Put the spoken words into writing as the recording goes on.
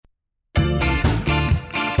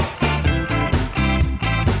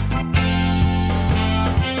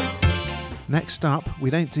Next up, we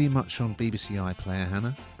don't do much on BBC iPlayer,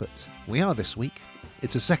 Hannah, but we are this week.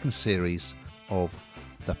 It's a second series of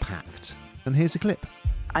The Pact. And here's a clip.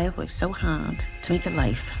 I have worked so hard to make a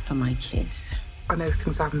life for my kids. I know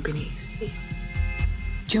things haven't been easy.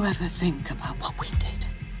 Do you ever think about what we did?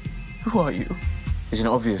 Who are you? Isn't it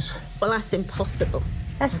obvious? Well, that's impossible.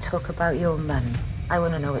 Let's talk about your mum. I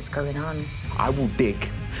want to know what's going on. I will dig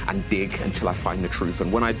and dig until I find the truth,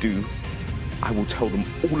 and when I do, I will tell them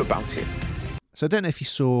all about it. So I don't know if you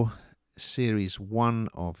saw series 1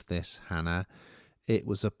 of this, Hannah. It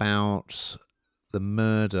was about the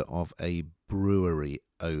murder of a brewery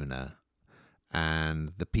owner,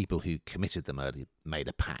 and the people who committed the murder made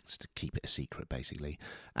a pact to keep it a secret, basically.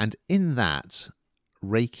 And in that,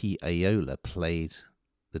 Reiki Ayola played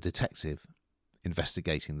the detective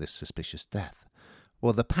investigating this suspicious death.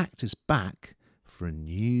 Well, The Pact is back for a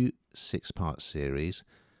new 6-part series,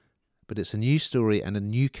 but it's a new story and a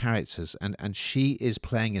new characters, and she is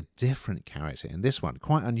playing a different character in this one.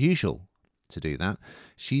 Quite unusual to do that.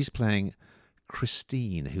 She's playing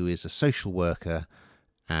Christine, who is a social worker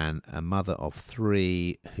and a mother of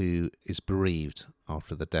 3 who is bereaved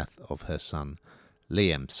after the death of her son,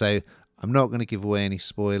 Liam. So I'm not going to give away any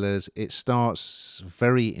spoilers. It starts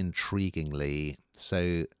very intriguingly.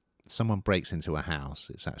 So someone breaks into a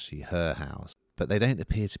house. It's actually her house. But they don't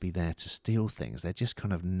appear to be there to steal things. They're just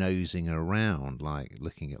kind of nosing around, like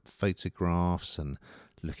looking at photographs and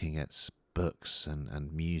looking at books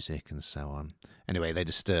and music and so on. Anyway, they're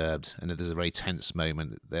disturbed, and there's a very tense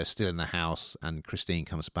moment. They're still in the house, and Christine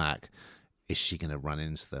comes back. Is she going to run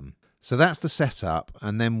into them? So that's the setup,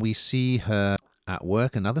 and then we see her at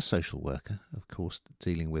work, another social worker, of course,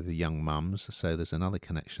 dealing with the young mums, so there's another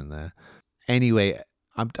connection there. Anyway,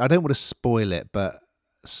 I don't want to spoil it, but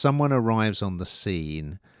someone arrives on the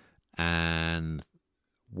scene, and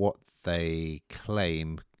what they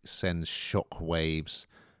claim sends shockwaves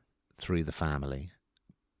through the family.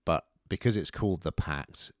 But because it's called The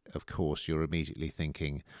Pact, of course, you're immediately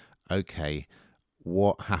thinking, okay,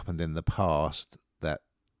 what happened in the past that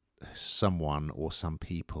someone or some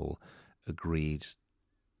people agreed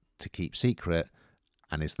to keep secret,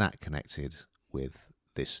 and is that connected with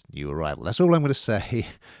this new arrival? That's all I'm going to say.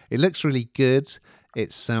 It looks really good. It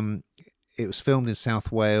was filmed in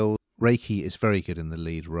South Wales. Reiki is very good in the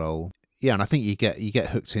lead role. Yeah, and I think you get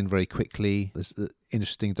hooked in very quickly. There's the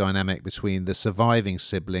interesting dynamic between the surviving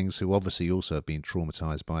siblings, who obviously also have been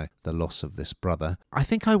traumatized by the loss of this brother. I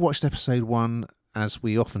think I watched episode 1, as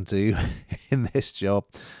we often do in this job,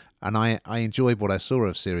 and I enjoyed what I saw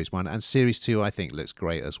of series 1, and series 2 I think looks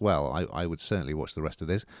great as well. I would certainly watch the rest of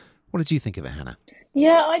this. What did you think of it, Hannah?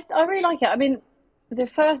 Yeah, I really like it. I mean, the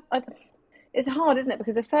first... It's hard, isn't it?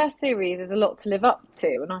 Because the first series is a lot to live up to.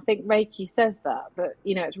 And I think Reiki says that. But,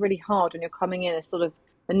 it's really hard when you're coming in as sort of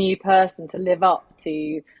a new person to live up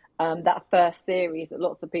to that first series that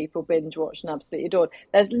lots of people binge watch and absolutely adored.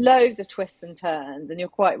 There's loads of twists and turns. And you're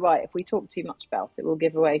quite right. If we talk too much about it, we'll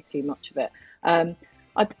give away too much of it.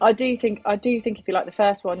 I do think if you like the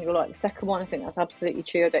first one, you'll like the second one. I think that's absolutely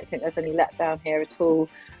true. I don't think there's any letdown here at all.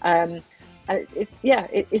 And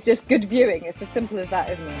it's just good viewing. It's as simple as that,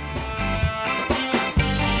 isn't it?